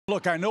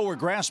Look, I know we're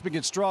grasping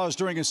at straws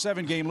during a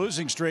 7-game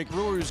losing streak.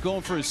 Brewers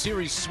going for a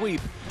series sweep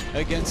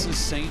against the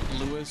St.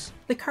 Louis.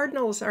 The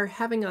Cardinals are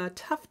having a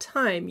tough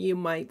time, you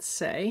might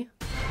say.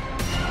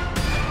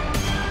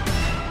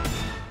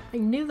 I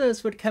knew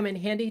those would come in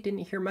handy.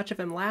 Didn't hear much of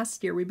him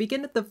last year. We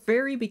begin at the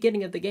very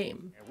beginning of the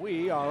game.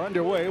 We are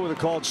underway with a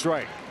called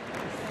strike.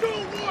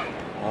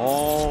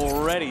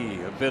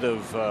 Already a bit of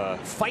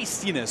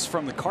feistiness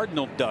from the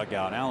Cardinal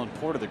dugout. Alan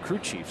Porter, the crew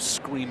chief,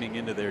 screaming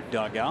into their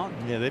dugout.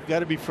 Yeah, they've got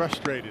to be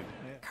frustrated.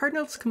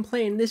 Cardinals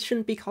complain this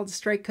shouldn't be called a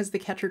strike because the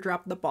catcher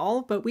dropped the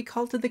ball, but we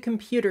call to the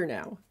computer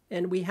now.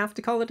 And we have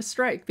to call it a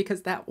strike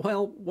because that,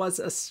 well, was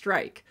a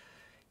strike.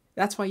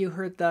 That's why you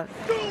heard the...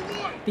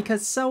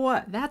 Because so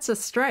what? That's a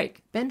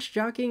strike. Bench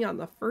jockeying on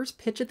the first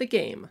pitch of the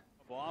game.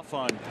 Off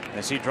on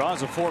as he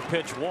draws a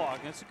 4-pitch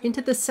walk.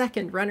 Into the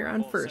second, runner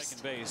on first.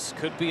 Second base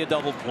could be a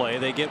double play.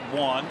 They get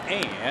one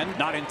and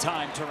not in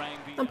time. Terang.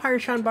 Umpire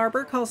Sean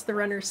Barber calls the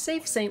runner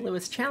safe. St.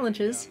 Louis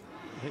challenges.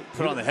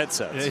 Put on the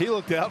headsets. Yeah, he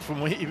looked out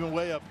from even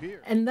way up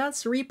here. And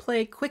thus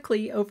replay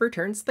quickly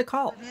overturns the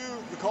call.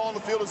 The call on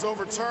the field is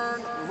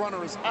overturned. The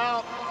runner is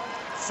out.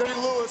 St.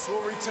 Louis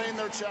will retain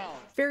their challenge.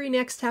 Very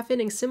next half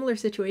inning, similar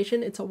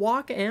situation. It's a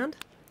walk and...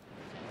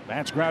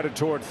 That's grounded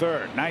toward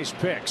third. Nice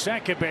pick.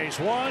 Second base,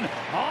 one.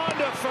 On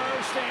to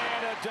first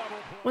and a double.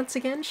 Once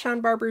again, Sean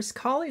Barber's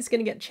call is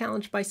going to get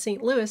challenged by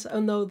St. Louis,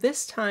 although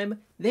this time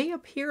they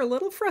appear a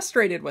little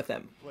frustrated with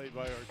him.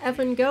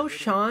 Evan, go,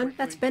 Sean.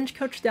 That's bench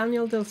coach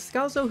Daniel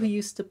Descalso, who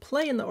used to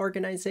play in the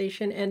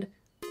organization. And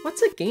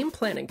what's a game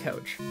planning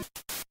coach?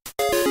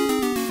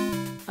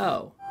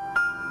 Oh.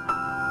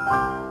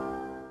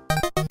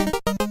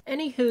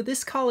 Anywho,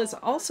 this call is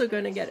also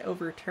going to get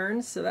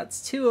overturned, so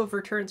that's 2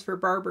 overturns for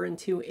Barber in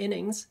 2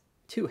 innings.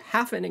 2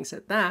 half innings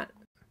at that.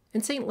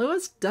 And St.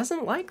 Louis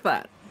doesn't like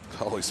that.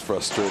 Always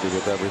frustrated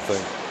with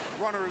everything.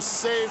 Runner is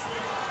safe.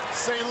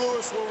 St.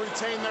 Louis will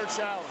retain their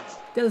challenge.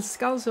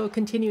 Descalso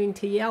continuing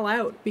to yell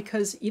out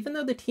because even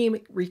though the team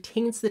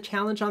retains the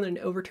challenge on an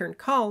overturned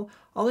call,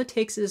 all it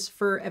takes is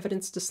for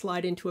evidence to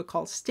slide into a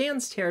call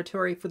stands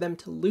territory for them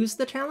to lose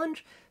the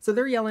challenge. So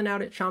they're yelling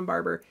out at Sean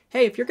Barber,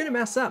 hey, if you're going to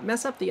mess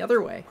up the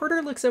other way.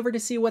 Porter looks over to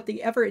see what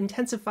the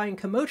ever-intensifying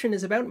commotion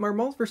is about.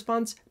 Marmol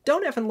responds,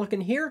 don't effing look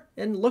in here,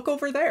 and look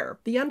over there.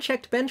 The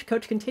unchecked bench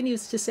coach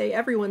continues to say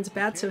everyone's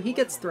bad, so he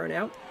gets thrown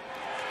out.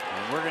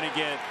 And we're going to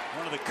get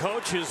one of the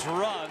coaches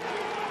run.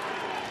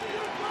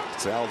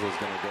 Salzo's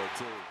going to go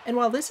too. And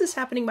while this is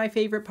happening, my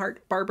favorite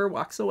part, Barber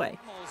walks away.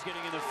 Marmol's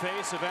getting in the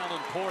face of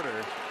Alan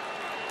Porter.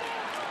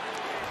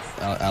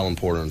 Alan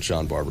Porter and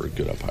Sean Barber are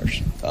good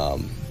umpires.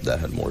 That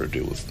had more to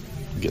do with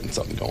getting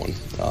something going.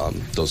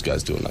 Those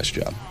guys do a nice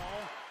job.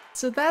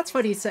 So that's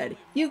what he said.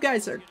 You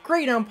guys are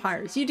great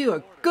umpires. You do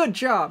a good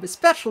job,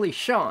 especially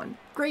Sean.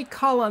 Great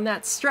call on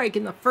that strike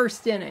in the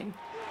first inning.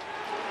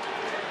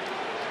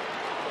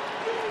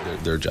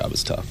 Their job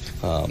is tough.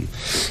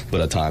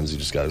 But at times you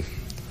just got a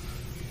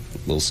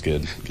little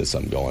skid, get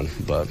something going.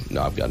 But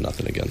no, I've got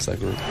nothing against that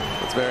group.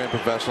 It's very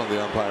unprofessional,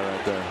 the umpire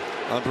right there.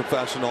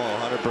 Unprofessional,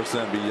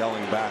 100% be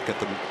yelling back at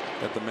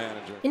the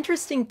manager.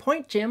 Interesting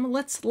point, Jim.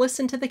 Let's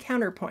listen to the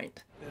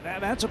counterpoint.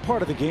 That's a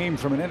part of the game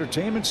from an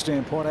entertainment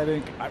standpoint I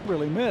think I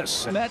really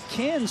miss. And that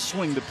can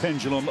swing the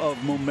pendulum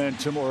of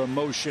momentum or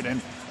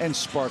emotion and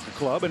spark a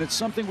club. And it's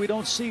something we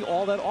don't see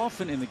all that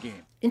often in the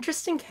game.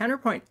 Interesting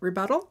counterpoint.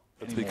 Rebuttal?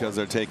 It's because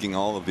they're taking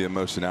all of the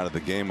emotion out of the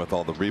game with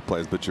all the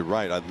replays. But you're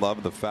right. I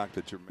love the fact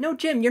that you're... No,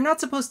 Jim, you're not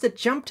supposed to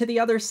jump to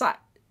the other side.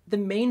 The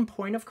main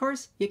point, of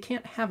course, you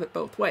can't have it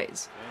both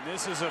ways. And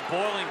this is a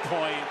boiling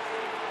point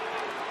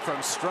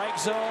from strike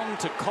zone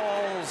to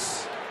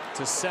calls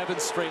to 7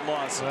 straight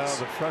losses. Well,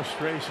 the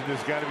frustration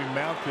has got to be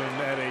mounting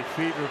at a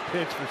fever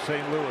pitch for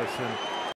St. Louis. And